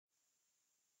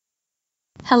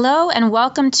Hello and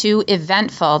welcome to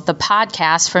Eventful, the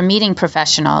podcast for meeting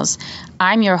professionals.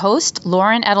 I'm your host,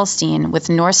 Lauren Edelstein with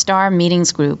North Star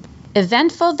Meetings Group.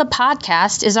 Eventful, the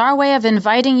podcast, is our way of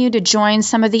inviting you to join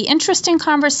some of the interesting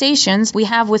conversations we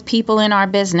have with people in our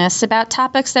business about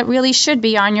topics that really should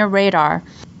be on your radar.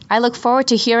 I look forward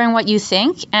to hearing what you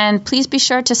think, and please be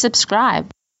sure to subscribe.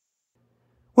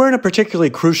 We're in a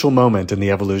particularly crucial moment in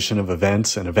the evolution of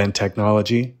events and event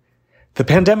technology. The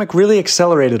pandemic really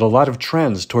accelerated a lot of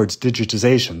trends towards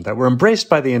digitization that were embraced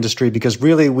by the industry because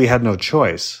really we had no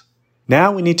choice.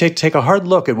 Now we need to take a hard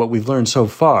look at what we've learned so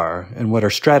far and what our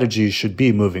strategies should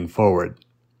be moving forward.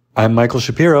 I'm Michael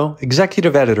Shapiro,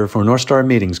 Executive Editor for North Star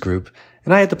Meetings Group,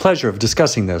 and I had the pleasure of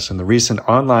discussing this in the recent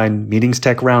online Meetings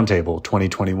Tech Roundtable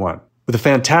 2021 with a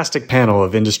fantastic panel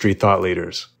of industry thought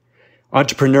leaders.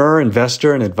 Entrepreneur,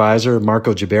 investor, and advisor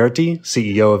Marco Ghiberti,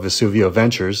 CEO of Vesuvio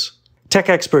Ventures, tech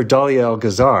expert Dalia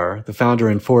El-Ghazar, the founder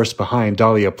and force behind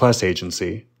Dalia Plus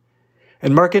Agency,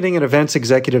 and marketing and events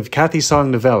executive Kathy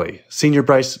Song-Novelli, Senior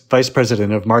Vice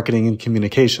President of Marketing and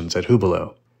Communications at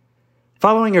Hubelo.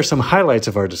 Following are some highlights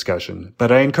of our discussion,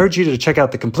 but I encourage you to check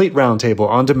out the complete roundtable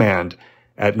on demand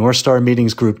at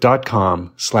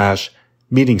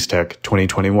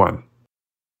northstarmeetingsgroup.com/meetingstech2021.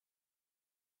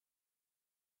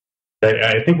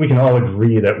 I think we can all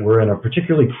agree that we're in a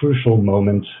particularly crucial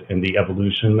moment in the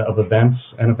evolution of events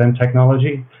and event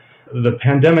technology. The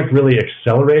pandemic really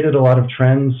accelerated a lot of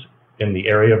trends in the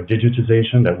area of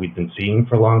digitization that we've been seeing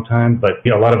for a long time, but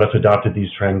a lot of us adopted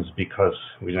these trends because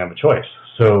we didn't have a choice.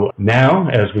 So now,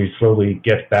 as we slowly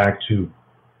get back to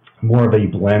more of a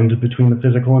blend between the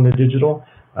physical and the digital,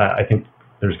 I think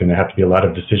there's going to have to be a lot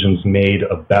of decisions made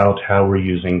about how we're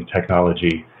using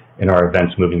technology in our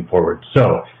events moving forward.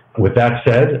 So with that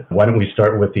said, why don't we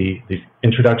start with the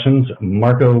introductions?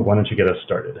 Marco, why don't you get us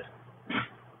started?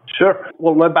 Sure.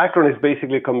 Well, my background is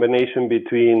basically a combination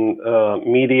between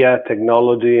media,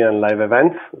 technology, and live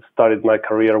events. Started my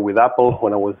career with Apple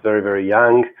when I was very, very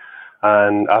young.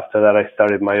 And after that, I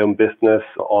started my own business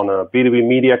on a B2B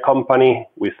media company.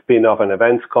 We spin off an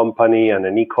events company and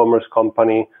an e-commerce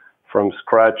company from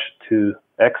scratch to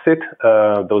exit.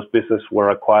 Those businesses were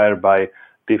acquired by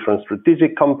different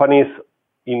strategic companies.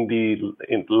 In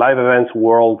live events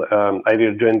world, I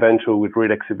did a joint venture with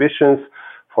Reed Exhibitions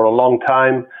for a long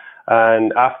time.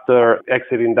 And after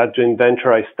exiting that joint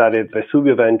venture, I started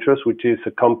Vesuvio Ventures, which is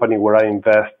a company where I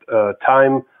invest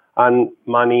time and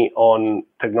money on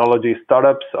technology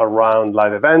startups around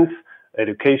live events,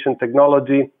 education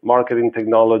technology, marketing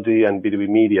technology, and B2B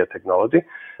media technology.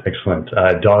 Excellent.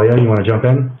 Dalia, you want to jump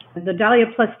in? The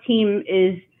Dalia Plus team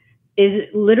is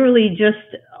literally just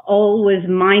always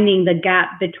minding the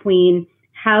gap between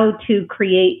how to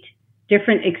create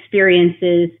different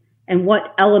experiences and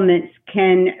what elements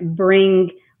can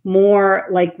bring more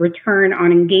like return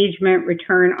on engagement,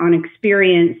 return on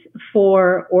experience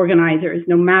for organizers,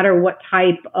 no matter what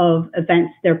type of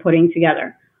events they're putting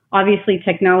together. Obviously,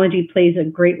 technology plays a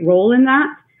great role in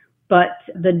that, but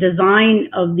the design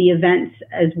of the events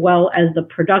as well as the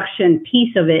production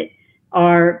piece of it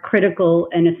are critical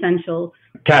and essential.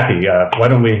 Kathy, why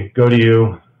don't we go to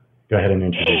you? Go ahead and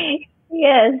introduce.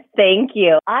 Yes, thank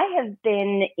you. I have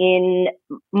been in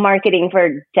marketing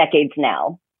for decades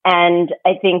now. And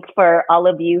I think for all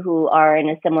of you who are in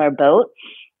a similar boat,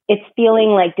 it's feeling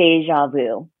like deja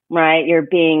vu, right? You're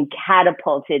being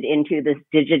catapulted into this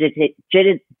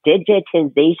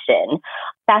digitization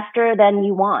faster than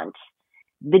you want.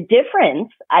 The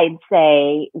difference, I'd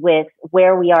say, with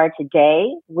where we are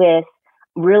today, with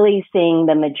really seeing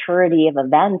the maturity of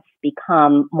events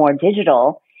become more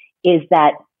digital, is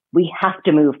that we have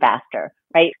to move faster,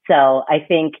 right? So I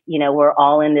think, we're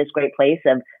all in this great place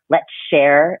of let's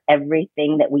share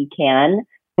everything that we can,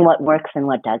 what works and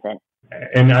what doesn't.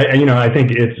 And I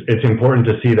think it's important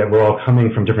to see that we're all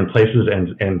coming from different places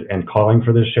and calling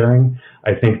for this sharing.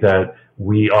 I think that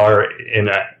we are in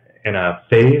a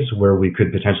phase where we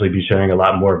could potentially be sharing a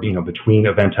lot more, between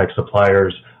event tech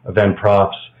suppliers, event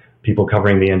profs, people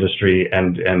covering the industry,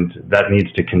 and that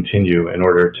needs to continue in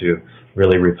order to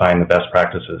really refine the best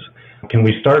practices. Can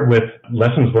we start with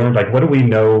lessons learned? Like, what do we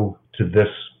know to this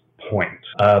point?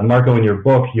 Marco, in your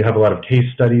book, you have a lot of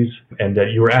case studies, and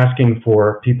that you were asking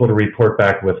for people to report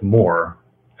back with more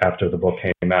after the book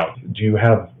came out. Do you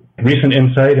have recent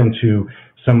insight into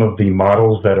some of the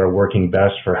models that are working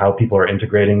best for how people are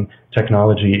integrating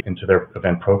technology into their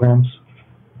event programs?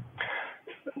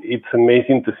 It's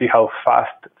amazing to see how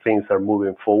fast things are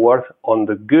moving forward on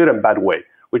the good and bad way,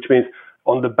 which means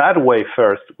on the bad way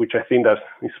first, which I think that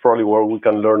is probably where we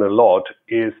can learn a lot,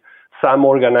 is Some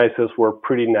organizers were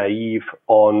pretty naive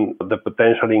on the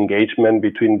potential engagement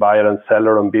between buyer and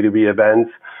seller on B2B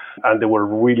events. And they were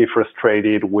really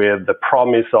frustrated with the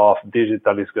promise of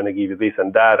digital is going to give you this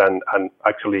and that. And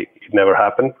actually, it never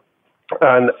happened.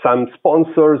 And some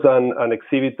sponsors and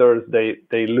exhibitors,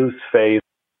 they lose faith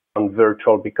on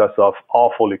virtual because of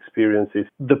awful experiences.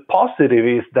 The positive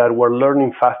is that we're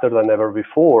learning faster than ever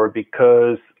before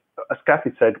because, as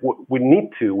Kathy said,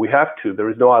 we have to, there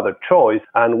is no other choice,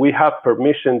 and we have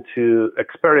permission to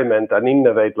experiment and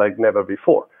innovate like never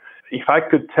before. If I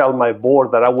could tell my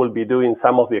board that I will be doing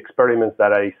some of the experiments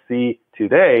that I see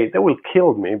today, they will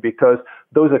kill me because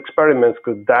those experiments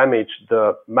could damage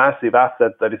the massive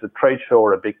asset that is a trade show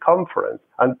or a big conference.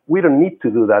 And we don't need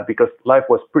to do that because life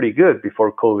was pretty good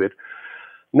before COVID.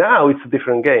 Now it's a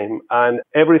different game, and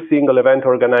every single event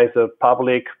organizer,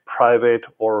 public, private,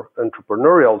 or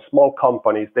entrepreneurial, small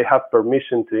companies, they have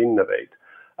permission to innovate.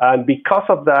 And because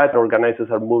of that, organizers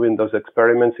are moving those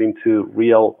experiments into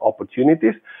real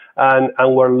opportunities. And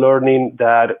we're learning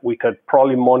that we could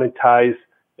probably monetize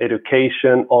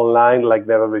education online like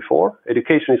never before.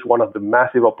 Education is one of the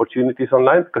massive opportunities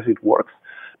online because it works.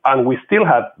 And we still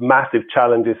have massive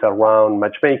challenges around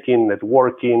matchmaking,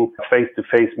 networking,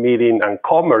 face-to-face meeting, and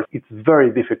commerce. It's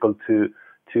very difficult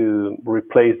to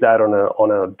replace that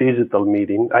on a digital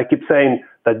meeting. I keep saying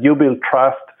that you build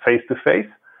trust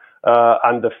face-to-face.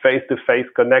 And the face-to-face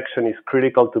connection is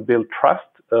critical to build trust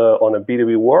on a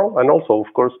B2B world and also,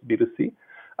 of course, B2C.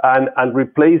 And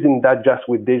replacing that just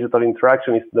with digital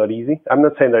interaction is not easy. I'm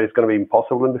not saying that it's going to be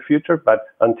impossible in the future, but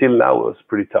until now, it was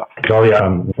pretty tough. Dolly,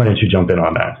 why don't you jump in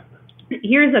on that?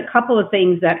 Here's a couple of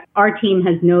things that our team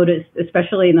has noticed,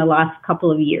 especially in the last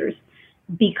couple of years.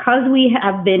 Because we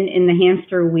have been in the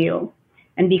hamster wheel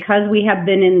and because we have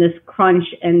been in this crunch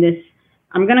and this,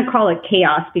 I'm going to call it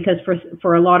chaos because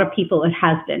for a lot of people it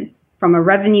has been, from a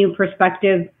revenue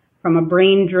perspective, from a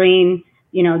brain drain,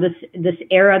 this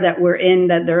era that we're in,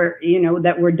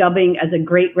 that we're dubbing as a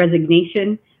great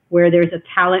resignation, where there's a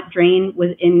talent drain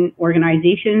within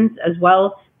organizations as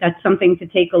well. That's something to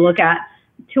take a look at,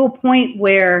 to a point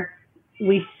where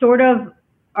we sort of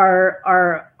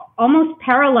are almost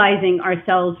paralyzing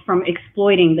ourselves from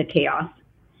exploiting the chaos.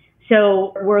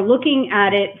 So we're looking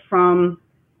at it from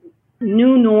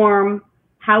new norm,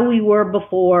 how we were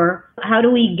before, how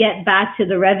do we get back to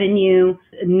the revenue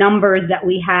numbers that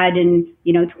we had in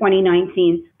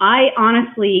 2019. I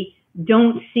honestly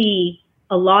don't see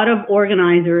a lot of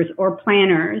organizers or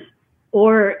planners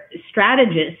or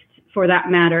strategists, for that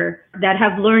matter, that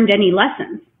have learned any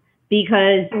lessons.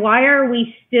 Because why are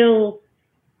we still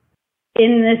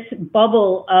in this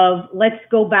bubble of let's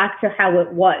go back to how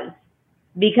it was?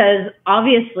 Because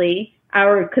obviously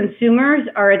our consumers,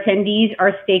 our attendees,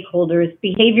 our stakeholders,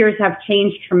 behaviors have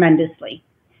changed tremendously.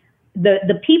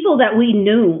 The people that we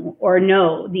knew or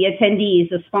know, the attendees,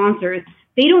 the sponsors,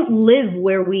 they don't live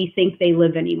where we think they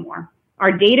live anymore.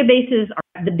 Our databases,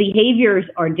 the behaviors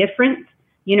are different.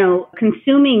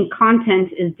 Consuming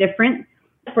content is different.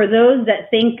 For those that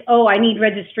think, I need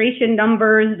registration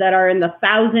numbers that are in the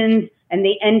thousands and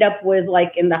they end up with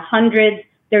like in the hundreds,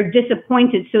 they're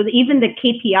disappointed. So even the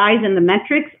KPIs and the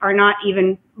metrics are not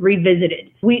even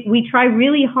revisited. We try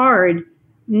really hard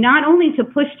not only to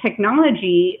push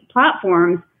technology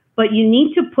platforms, but you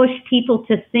need to push people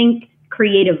to think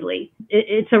creatively.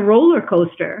 It's a roller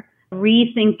coaster,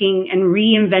 rethinking and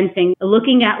reinventing,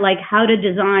 looking at like how to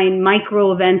design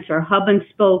micro events or hub and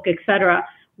spoke, etc.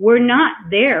 We're not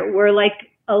there. We're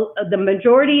like, the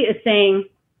majority is saying,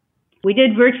 we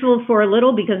did virtual for a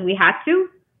little because we had to.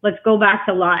 Let's go back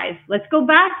to live. Let's go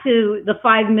back to the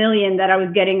 5 million that I was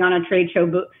getting on a trade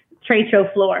show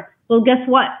floor. Well, guess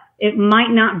what? It might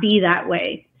not be that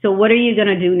way. So what are you going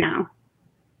to do now?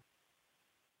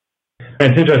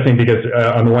 It's interesting because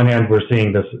on the one hand, we're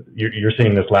seeing this, you're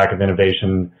seeing this lack of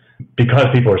innovation because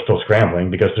people are still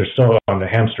scrambling, because they're still on the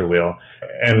hamster wheel.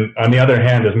 And on the other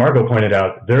hand, as Margot pointed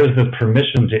out, there is this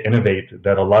permission to innovate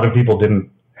that a lot of people didn't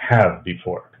have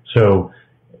before. So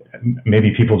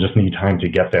maybe people just need time to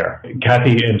get there.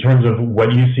 Kathy, in terms of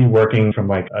what you see working from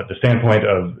like the standpoint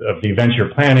of the events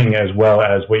you're planning, as well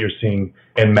as what you're seeing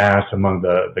en masse among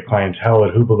the clientele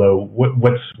at Hubelo,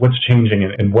 what's changing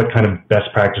and what kind of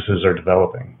best practices are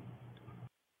developing?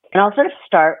 And I'll sort of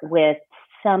start with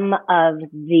some of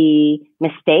the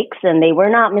mistakes, and they were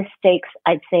not mistakes,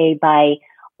 I'd say, by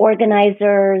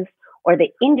organizers or the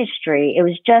industry. It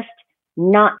was just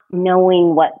not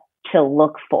knowing what to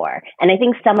look for. And I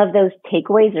think some of those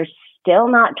takeaways are still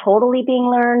not totally being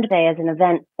learned. As an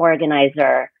event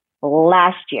organizer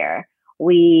last year,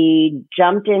 we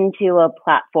jumped into a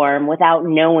platform without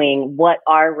knowing what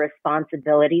our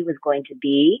responsibility was going to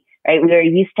be right? We were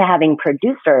used to having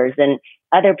producers and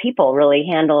other people really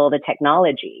handle the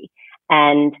technology.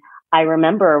 And I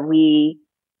remember we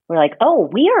were like, oh,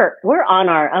 we're on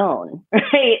our own,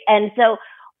 right? And so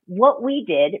what we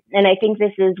did, and I think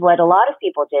this is what a lot of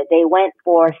people did, they went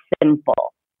for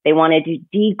simple. They wanted to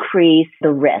decrease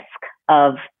the risk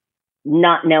of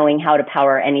not knowing how to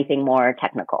power anything more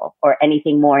technical or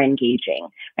anything more engaging,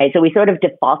 right? So we sort of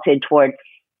defaulted toward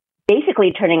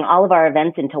basically turning all of our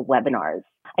events into webinars.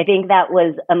 I think that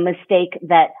was a mistake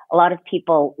that a lot of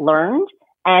people learned.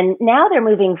 And now they're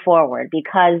moving forward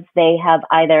because they have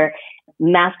either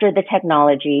mastered the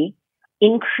technology,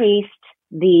 increased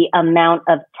the amount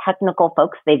of technical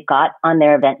folks they've got on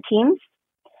their event teams,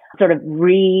 sort of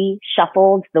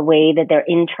reshuffled the way that their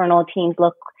internal teams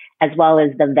look, as well as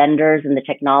the vendors and the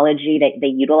technology that they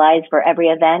utilize for every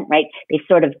event, right? They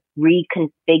sort of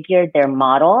reconfigured their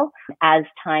model as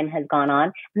time has gone on.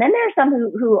 And then there are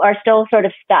some who are still sort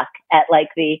of stuck at like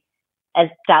as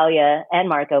Thalia and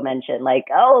Marco mentioned, like,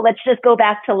 oh, let's just go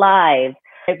back to live.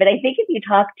 But I think if you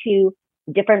talk to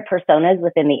different personas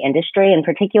within the industry, and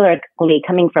particularly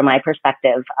coming from my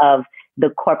perspective of the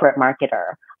corporate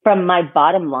marketer, from my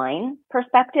bottom line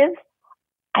perspective,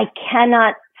 I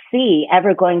cannot see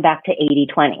ever going back to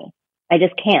 80-20. I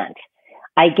just can't.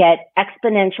 I get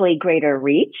exponentially greater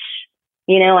reach.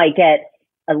 I get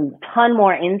a ton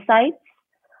more insights.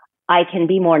 I can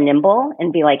be more nimble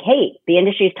and be like, hey, the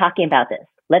industry is talking about this.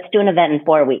 Let's do an event in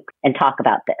 4 weeks and talk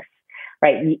about this,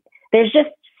 right? There's just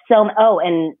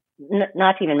and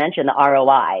not to even mention the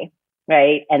ROI,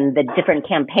 right? And the different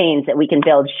campaigns that we can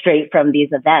build straight from these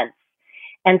events.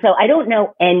 And so I don't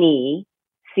know any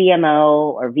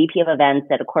CMO or VP of events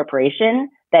at a corporation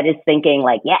that is thinking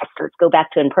like, yes, let's go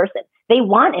back to in person. They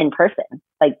want in person.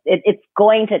 Like it's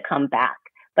going to come back,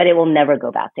 but it will never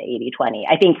go back to 80-20.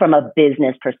 I think from a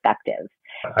business perspective.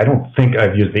 I don't think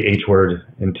I've used the H word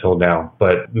until now,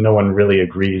 but no one really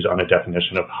agrees on a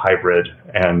definition of hybrid.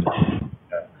 And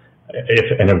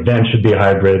if an event should be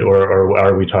hybrid, or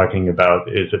are we talking about,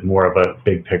 is it more of a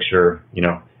big picture,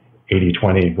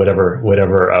 80-20,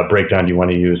 whatever breakdown you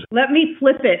want to use? Let me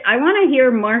flip it. I want to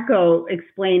hear Marco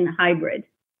explain hybrid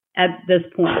at this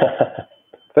point.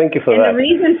 Thank you for that. And the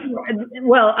reason,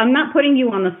 I'm not putting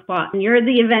you on the spot. You're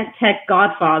the event tech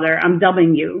godfather. I'm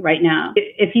dubbing you right now.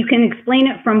 If you can explain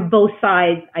it from both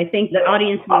sides, I think the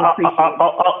audience will appreciate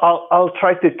it. I'll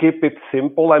try to keep it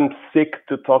simple. I'm sick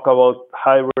to talk about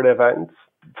hybrid events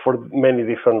for many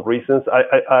different reasons.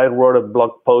 I wrote a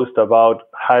blog post about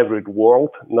hybrid world,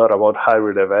 not about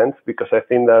hybrid events, because I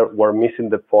think that we're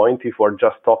missing the point if we're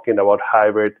just talking about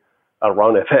hybrid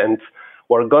around events.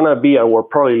 We're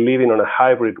probably living on a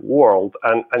hybrid world.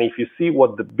 And if you see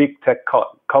what the big tech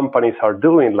companies are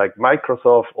doing, like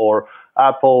Microsoft or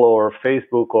Apple or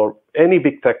Facebook or any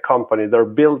big tech company, they're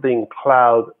building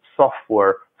cloud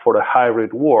software for the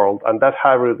hybrid world. And that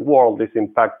hybrid world is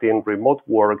impacting remote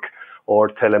work or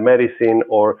telemedicine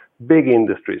or big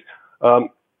industries.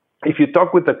 If you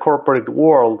talk with the corporate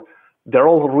world, they're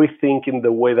all rethinking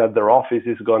the way that their office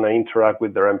is going to interact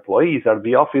with their employees. Are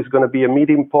the office going to be a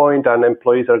meeting point and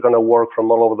employees are going to work from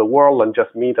all over the world and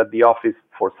just meet at the office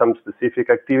for some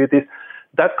specific activities?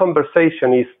 That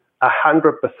conversation is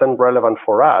 100% relevant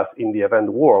for us in the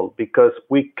event world, because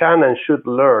we can and should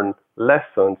learn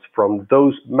lessons from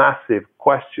those massive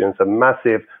questions and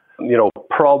massive,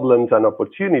 problems and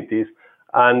opportunities,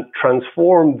 and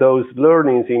transform those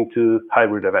learnings into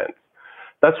hybrid events.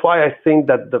 That's why I think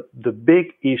that the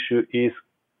big issue is,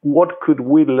 what could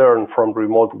we learn from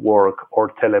remote work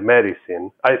or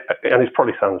telemedicine? And it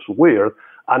probably sounds weird,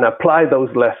 and apply those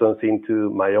lessons into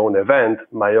my own event,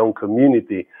 my own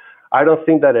community. I don't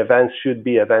think that events should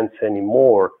be events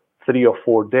anymore, 3 or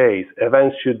 4 days.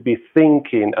 Events should be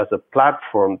thinking as a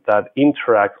platform that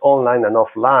interacts online and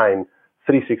offline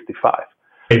 365.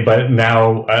 But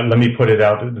now let me put it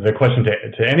out. The question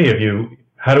to any of you,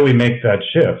 how do we make that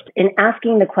shift? In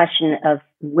asking the question of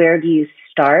where do you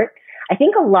start, I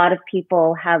think a lot of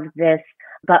people have this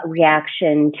gut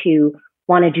reaction to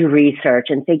want to do research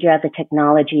and figure out the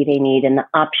technology they need and the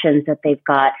options that they've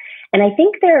got. And I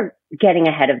think they're getting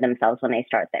ahead of themselves when they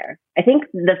start there. I think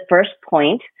the first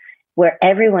point where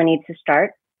everyone needs to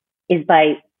start is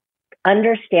by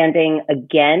understanding,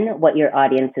 again, what your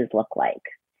audiences look like,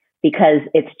 because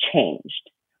it's changed.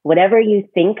 Whatever you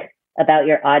think about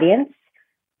your audience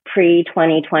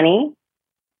pre-2020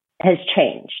 has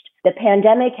changed. The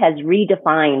pandemic has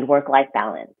redefined work-life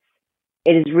balance.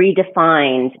 It has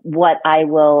redefined what I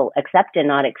will accept and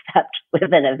not accept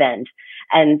with an event.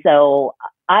 And so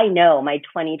I know my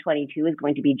 2022 is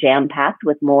going to be jam-packed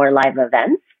with more live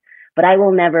events, but I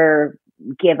will never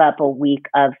give up a week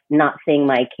of not seeing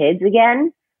my kids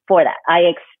again for that. I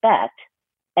expect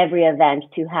every event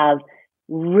to have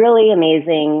really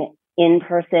amazing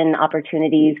in-person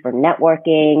opportunities for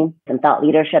networking, some thought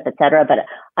leadership, et cetera. But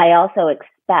I also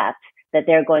expect that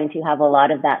they're going to have a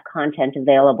lot of that content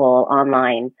available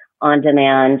online, on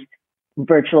demand,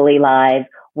 virtually live,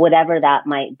 whatever that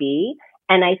might be.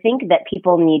 And I think that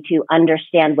people need to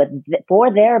understand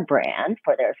for their brand,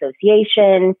 for their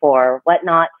association, for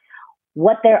whatnot,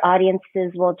 what their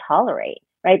audiences will tolerate,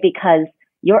 right? Because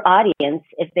your audience,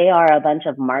 if they are a bunch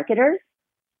of marketers,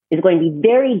 is going to be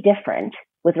very different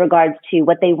with regards to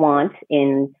what they want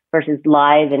in versus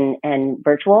live and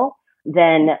virtual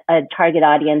than a target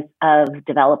audience of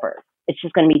developers. It's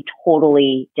just going to be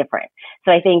totally different.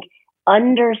 So I think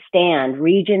understand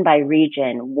region by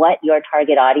region what your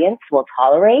target audience will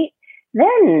tolerate,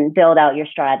 then build out your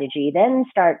strategy, then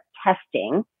start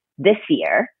testing this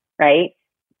year, right?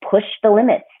 Push the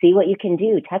limits, see what you can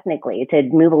do technically to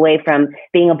move away from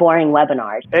being a boring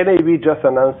webinar. NAB just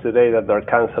announced today that they're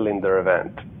canceling their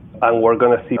event. And we're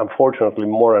going to see, unfortunately,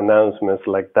 more announcements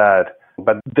like that.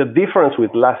 But the difference with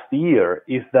last year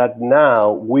is that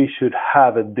now we should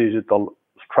have a digital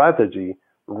strategy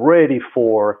ready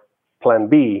for Plan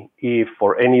B if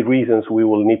for any reasons we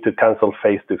will need to cancel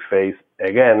face-to-face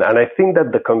again. And I think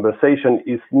that the conversation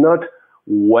is not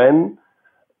when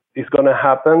it's going to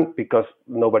happen, because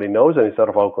nobody knows and it's out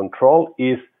of our control,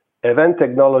 is event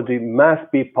technology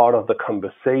must be part of the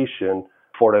conversation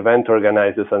for event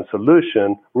organizers and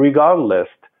solution, regardless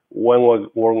when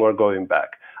we're going back.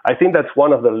 I think that's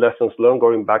one of the lessons learned,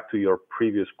 going back to your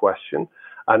previous question.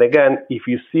 And again, if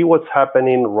you see what's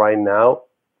happening right now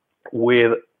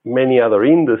with many other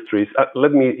industries,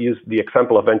 let me use the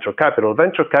example of venture capital.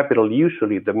 Venture capital,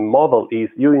 usually the model is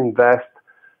you invest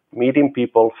meeting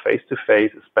people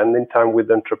face-to-face, spending time with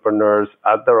entrepreneurs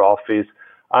at their office.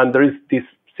 And there is this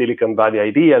Silicon Valley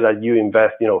idea that you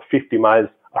invest, 50 miles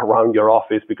around your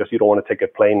office because you don't want to take a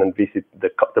plane and visit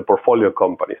the portfolio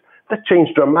companies. That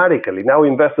changed dramatically. Now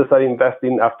investors are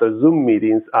investing after Zoom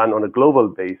meetings and on a global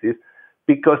basis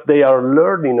because they are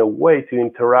learning a way to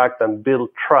interact and build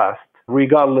trust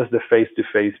regardless the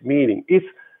face-to-face meeting. It's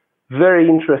very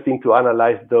interesting to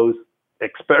analyze those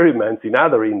experiments in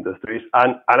other industries.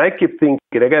 And I keep thinking,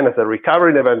 again, as a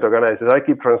recovering event organizer, I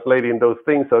keep translating those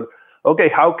things. So, okay,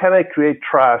 how can I create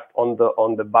trust on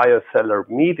the buyer-seller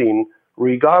meeting,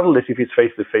 regardless if it's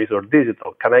face-to-face or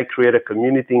digital? Can I create a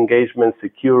community engagement,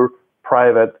 secure,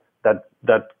 private,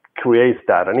 that creates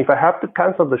that? And if I have to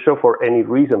cancel the show for any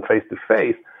reason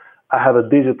face-to-face, I have a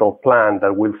digital plan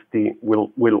that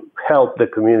will help the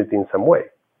community in some way.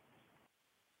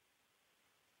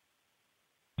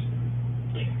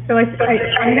 So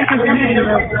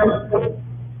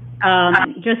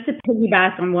just to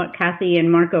piggyback on what Kathy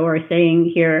and Marco are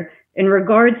saying here, in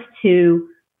regards to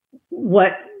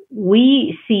what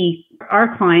we see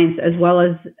our clients as well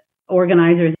as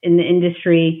organizers in the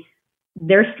industry,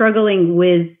 they're struggling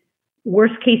with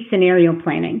worst case scenario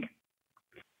planning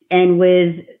and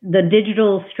with the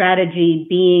digital strategy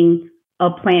being a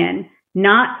plan,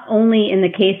 not only in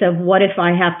the case of what if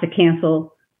I have to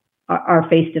cancel our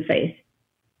face-to-face.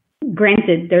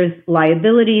 Granted, there's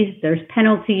liabilities, there's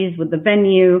penalties with the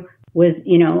venue, with,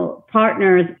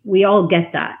 partners. We all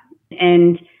get that.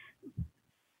 And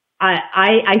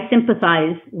I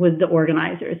sympathize with the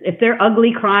organizers. If they're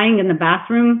ugly crying in the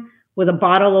bathroom with a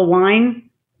bottle of wine,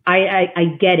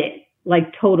 I get it,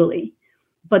 like totally.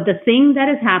 But the thing that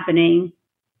is happening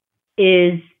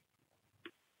is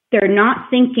they're not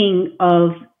thinking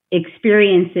of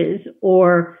experiences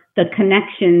or the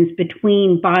connections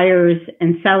between buyers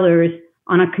and sellers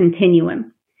on a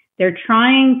continuum. They're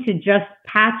trying to just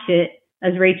patch it,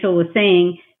 as Rachel was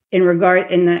saying, in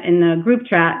the group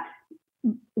chat,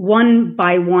 one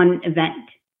by one event.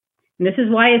 And this is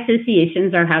why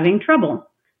associations are having trouble.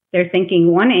 They're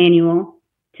thinking one annual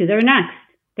to their next.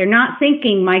 They're not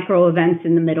thinking micro events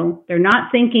in the middle. They're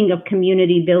not thinking of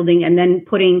community building and then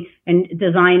putting and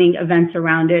designing events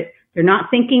around it. They're not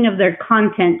thinking of their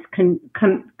content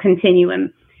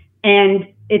continuum. And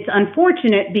it's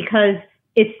unfortunate because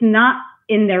it's not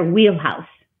in their wheelhouse.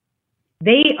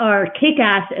 They are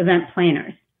kick-ass event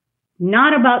planners,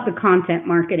 not about the content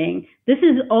marketing. This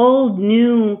is old,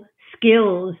 new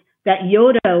skills that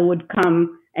Yoda would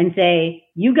come and say,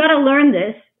 you got to learn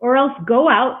this or else go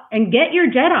out and get your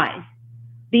Jedis,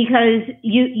 because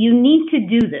you need to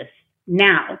do this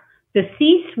now. The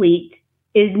C-suite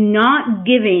is not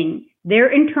giving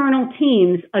their internal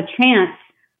teams a chance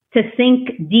to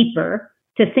think deeper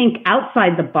to think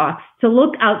outside the box, to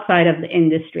look outside of the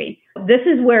industry. This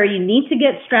is where you need to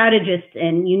get strategists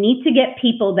in. You need to get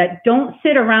people that don't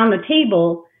sit around the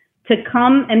table to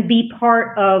come and be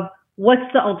part of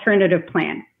what's the alternative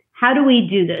plan. How do we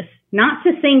do this? Not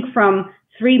to think from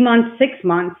 3 months, 6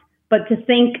 months, but to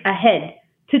think ahead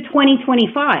to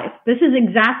 2025. This is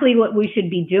exactly what we should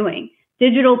be doing.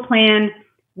 Digital plan,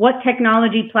 what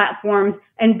technology platforms,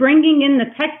 and bringing in the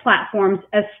tech platforms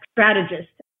as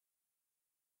strategists.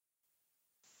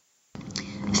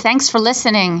 Thanks for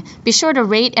listening. Be sure to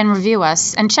rate and review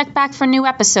us and check back for new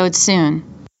episodes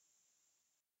soon.